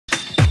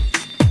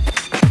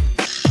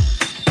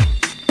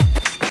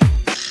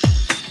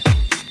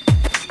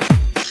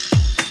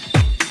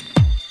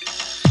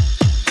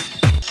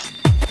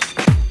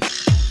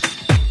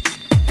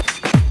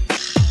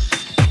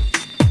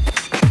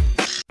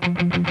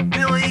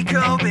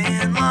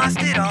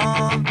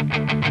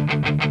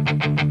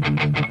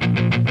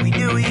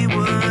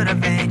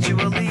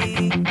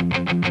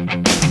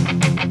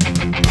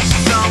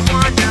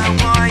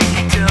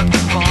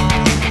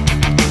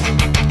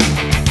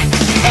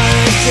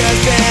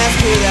just ask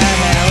who the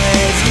hell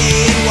is he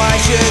and why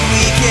should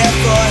we care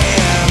for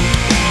him?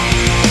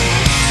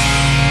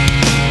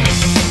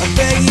 A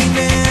baggy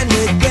man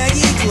with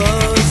baggy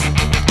clothes,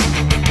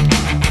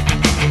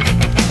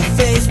 a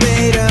face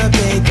made of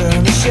paper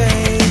mache.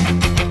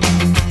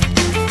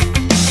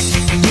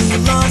 He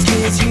lost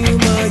his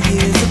humor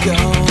years ago.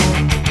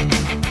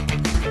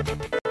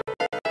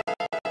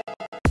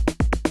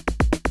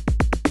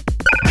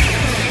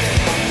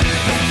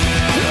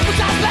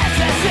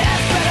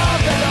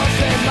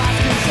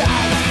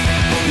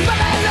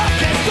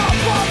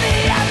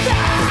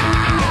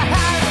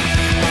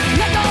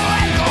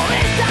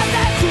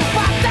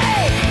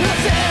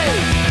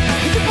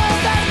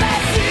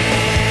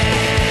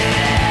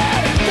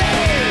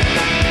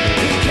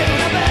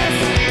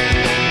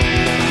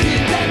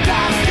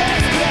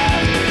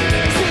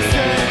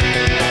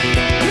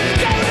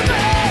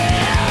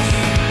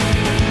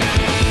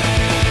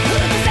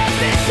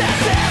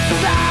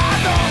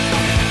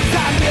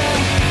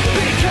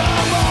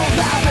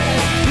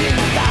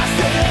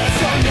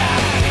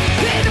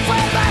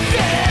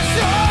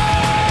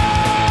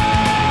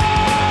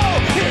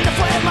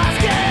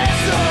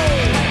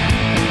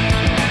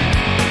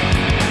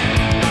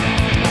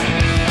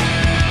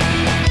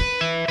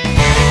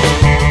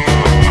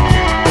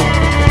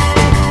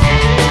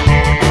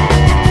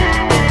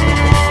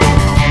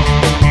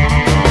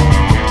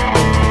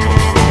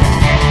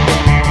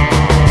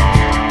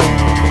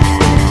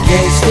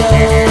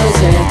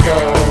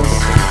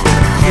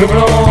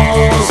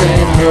 Criminals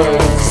and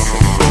hoods.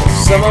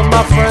 Some of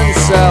my friends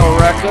sell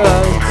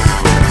records,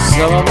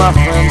 some of my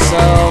friends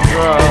sell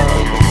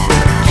drugs.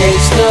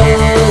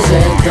 Gangsters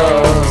and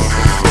thugs,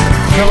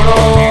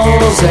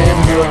 criminals and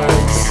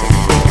hoods.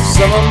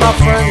 Some of my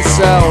friends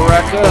sell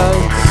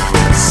records,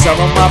 some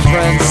of my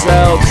friends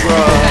sell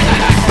drugs.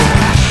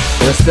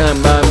 You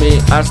stand by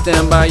me, I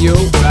stand by you.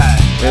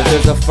 If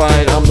there's a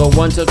fight, I'm the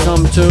one to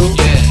come to.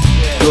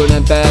 Good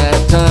and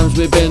bad times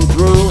we've been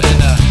through.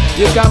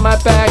 You got my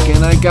back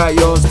and I got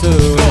yours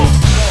too.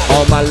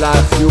 All my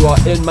life you are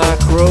in my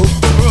crew.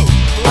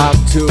 I'll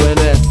do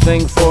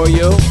anything for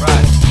you.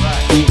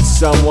 Beat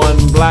someone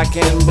black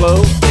and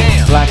blue.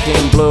 Black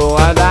and blue,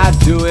 I'd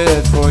do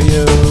it for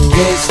you.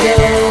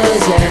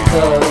 Gangsters and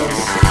thugs,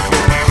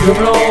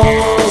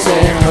 criminals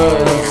and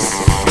hoods.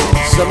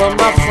 Some of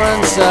my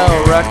friends sell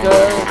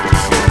records,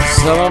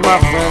 some of my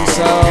friends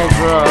sell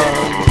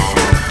drugs.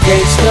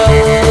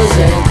 Gangsters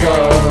and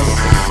thugs,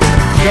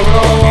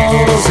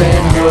 criminals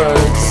and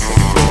hoods.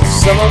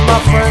 Some of my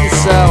friends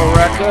sell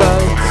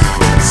records,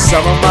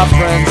 some of my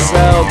friends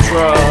sell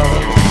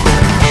drugs.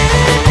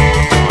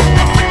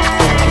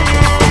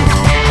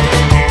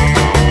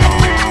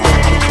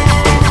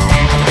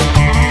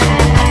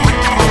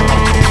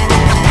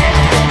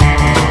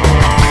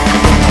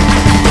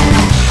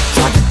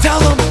 Tried to tell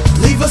them,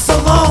 leave us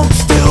alone.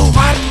 Still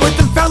riding with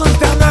them felons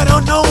down that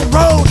unknown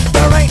road.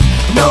 There ain't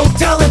no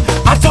telling,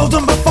 I told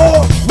them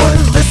before.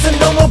 Wouldn't listen,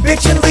 no more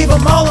bitchin', leave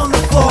them all on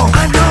the floor.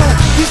 I know,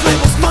 these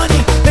labels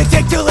money, they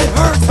take till it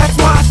hurts. That's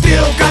why I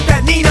still got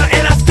that Nina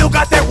and I still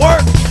got that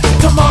work.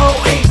 Tomorrow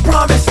ain't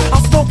promised,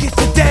 I'll smoke it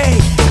today.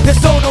 This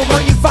zone will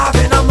run you 5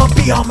 and I'ma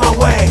be on my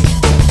way.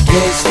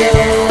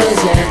 Gangsters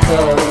and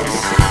thugs,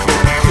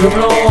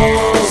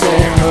 criminals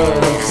and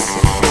hoods.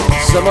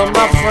 Some of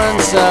my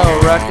friends sell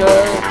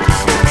records,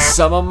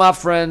 some of my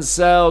friends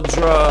sell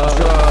drugs.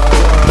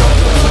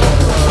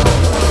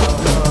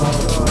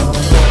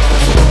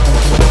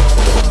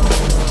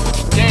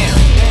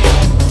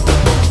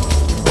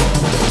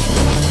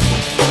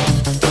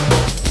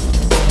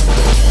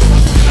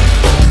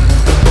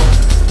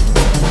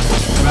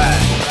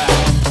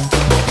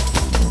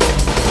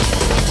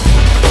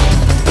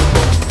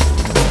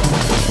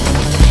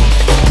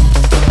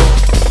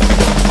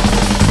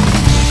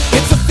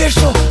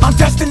 I'm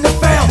destined to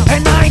fail,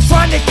 and I ain't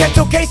trying to get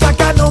your case, I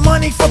got no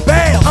money for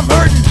bail. I'm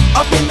hurting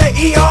up in the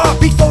ER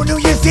before New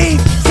Year's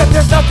Eve. Said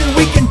there's nothing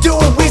we can do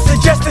and we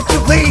suggest that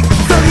you leave.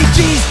 30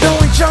 G's, no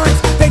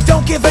insurance, they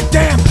don't give a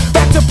damn.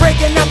 Back to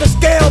breaking out the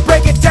scale,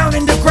 break it down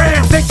into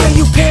grams. They say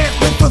you can't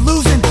win for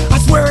losing,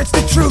 I swear it's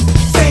the truth.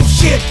 Same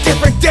shit,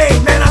 different day,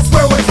 man, I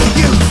swear what's the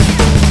use?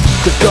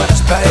 The gun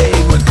is paid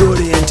with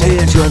good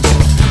intentions.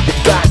 It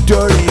got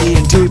dirty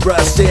in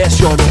T-Brush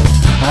station.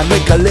 I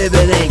make a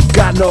living, ain't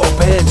got no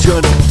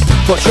pension.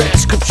 For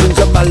transcriptions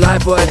of my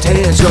life or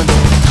attention.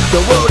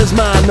 The world is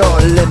mine, no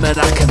limit,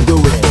 I can do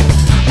it.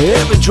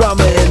 Every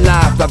drama in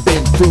life, I've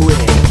been through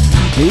it.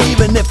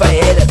 Even if I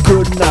had it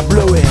good and I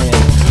blew it.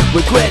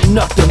 Regret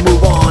enough to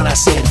move on, I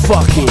said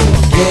fuck it.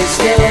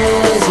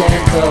 Gangsters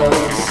and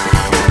thugs,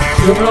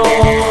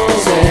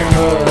 criminals and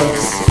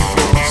hoods.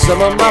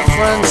 Some of my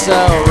friends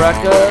sell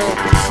records,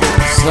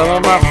 some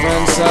of my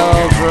friends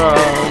sell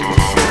drugs.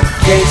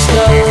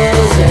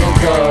 Gangsters and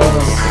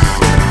thugs,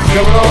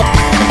 criminals.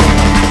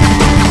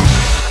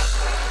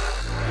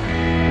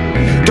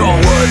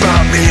 Don't worry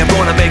about me, I'm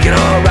gonna make it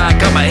alright.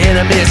 Got my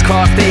enemies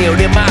crossed nailed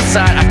in my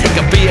side. I think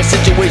I'll be a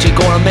situation,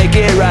 gonna make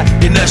it right.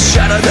 In the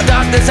shadow of the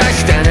darkness, I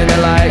stand in the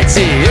light.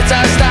 See, it's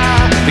our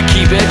style to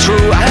keep it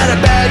true. I had a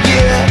bad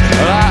year,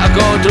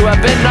 narcos who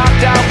have been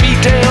knocked out,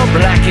 beat down,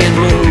 black and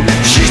blue.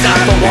 She's not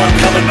the one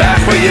coming back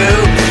for you.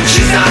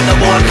 She's not the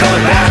one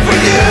coming back for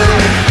you.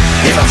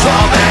 If I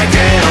fall back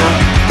down,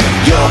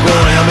 you're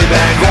gonna help me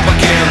back up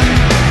again.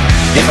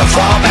 If I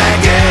fall back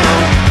down,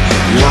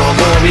 you're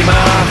gonna be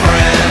my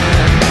friend.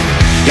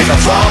 If I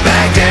fall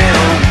back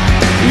down,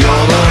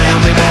 you're gonna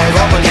help me back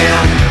up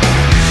again.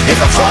 If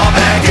I fall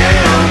back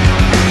down,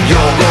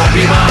 you're gonna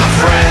be my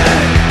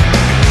friend.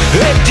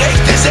 It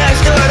takes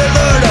disaster to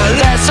learn a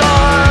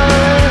lesson.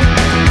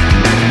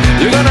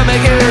 You're gonna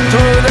make it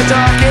through the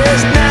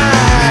darkest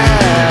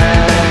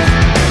night.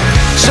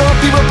 Some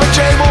people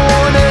betray